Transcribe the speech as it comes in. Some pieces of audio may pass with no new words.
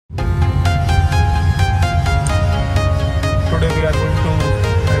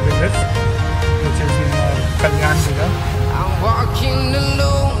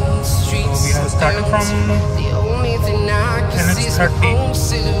we have started from NH30.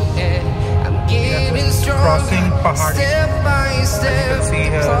 We are just crossing Pahadi. As you can see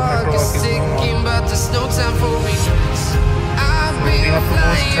here, network is no more. So we have to go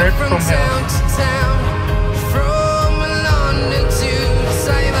straight from here.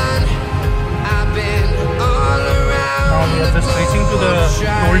 Now we are just reaching to the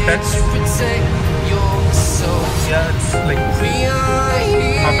toll tax. Yeah, it's like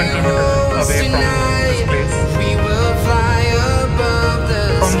half a kilometer away from this place.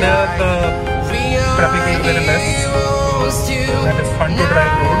 From there, the traffic is very less. That is fun to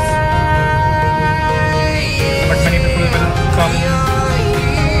drive roads. But many people will come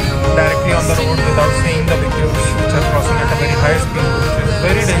directly on the road without seeing the vehicles which are crossing at a very high speed, which is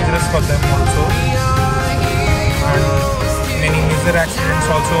very dangerous for them also. And many major accidents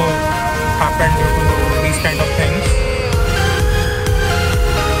also happen due to these kind of things.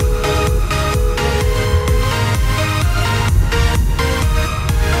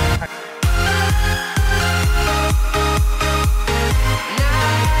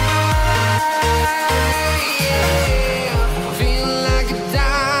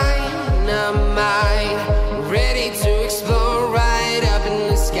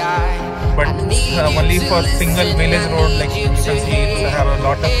 But only for single village road, like you can see, it have a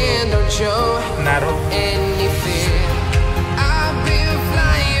lot of narrow.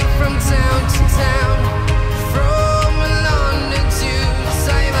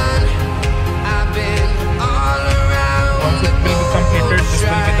 Once it will be completed, this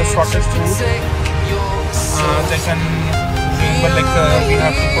will be the shortest route. They can remember, like we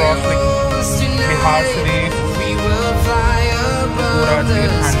have to cross like Bihar Sharif,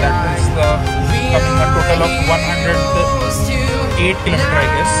 Rajgir, and that is coming a total of 108 km, I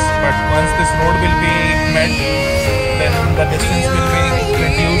guess. But once this road will be met, then the distance will be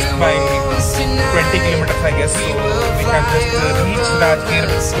reduced by 20 kilometers, I guess. So we can just reach Rajgir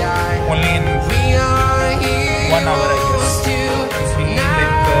only in 1 hour, I guess. You see,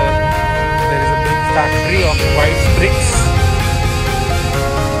 like there is a big factory of white bricks,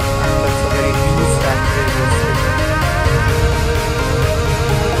 and that's a very huge factory.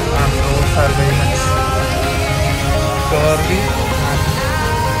 Are very much curvy and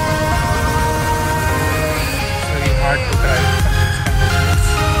very hard to drive on these kind of roads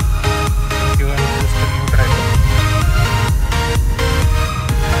if you are just a new driver.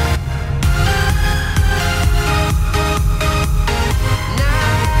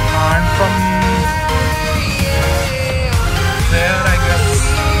 And from there, I guess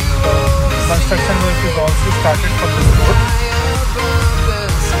the construction work is also started for this road.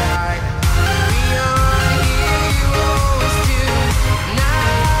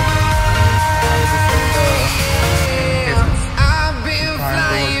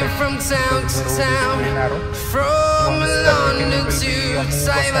 Town to town, from London to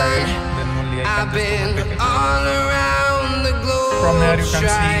Taiwan, I've been all around the globe. From here you can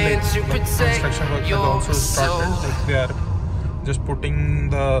see like construction work has also started. Like they are just putting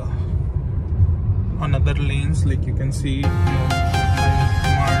the another lanes. Like you can see, they are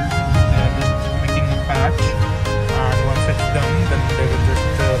just making a patch, and once it's done, then they will just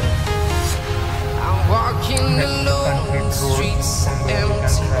walking alone, streets are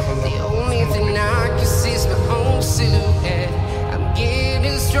empty. The only thing I can see is my own silhouette. I'm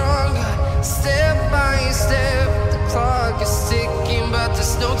getting stronger, step by step. The clock is ticking, but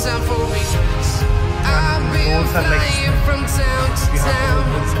there's no time for regrets. I've been flying from town to town,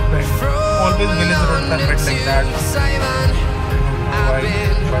 always village roads are made like that. I've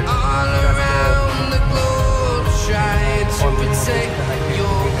been all around the globe, trying to protect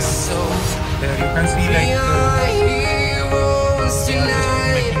your soul. There you can see like they are just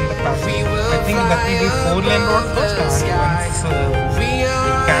making the path. I think that will be 4-lane road first, and once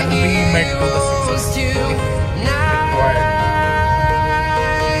it can be made to the 6 lane if required.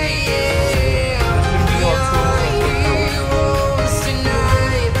 This will be also a good road.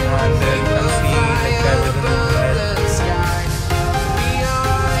 And there you can see like there is a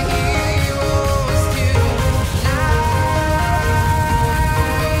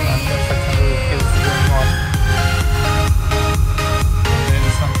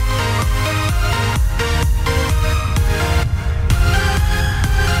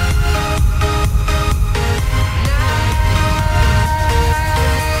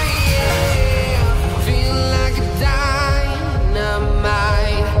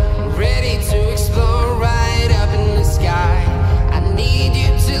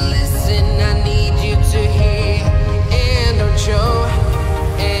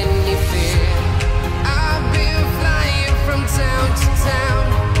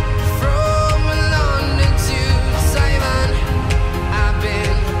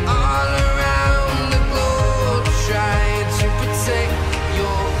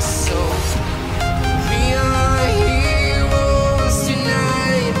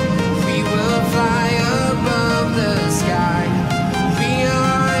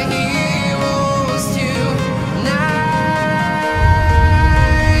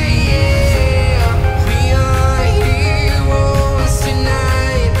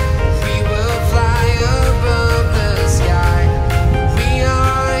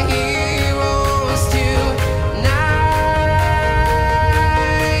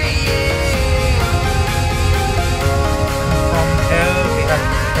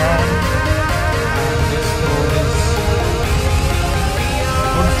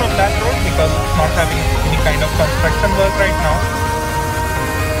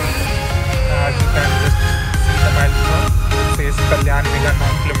kalyanbigha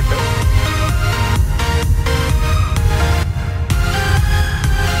 9 kilometers.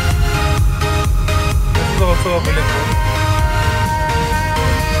 This is also a village road.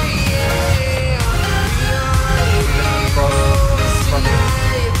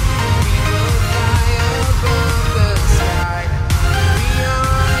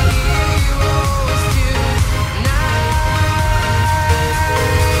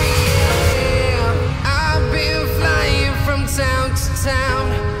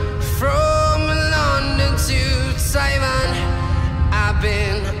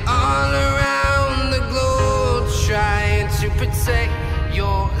 Protect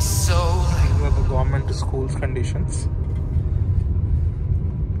your soul. These are the government schools conditions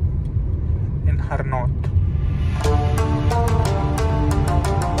in Harnaut.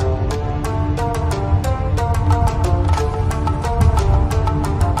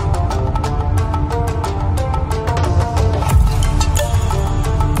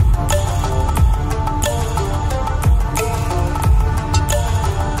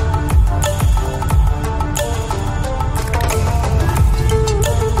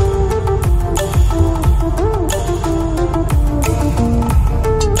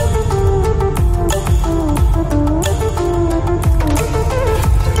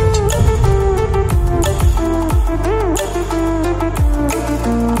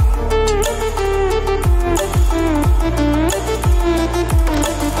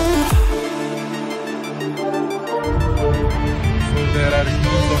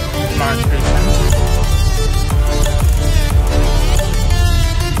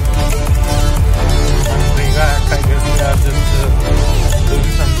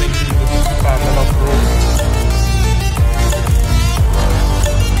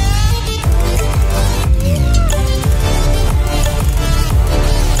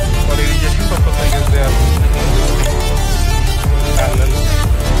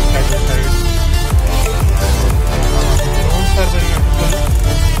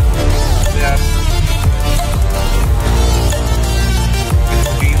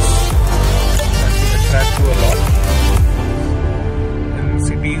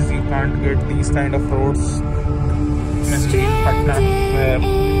 Kind of roads in Patna where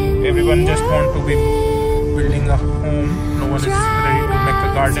everyone just want to be building a home. No one is ready to make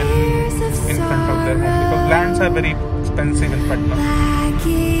a garden in front of their home because lands are very expensive in Patna.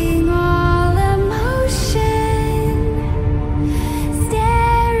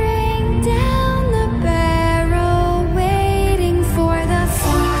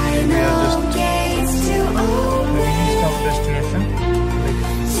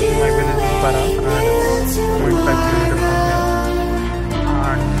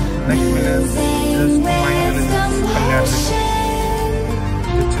 Next village is my village is Kalyanbigha,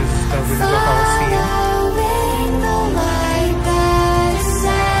 which is the village of our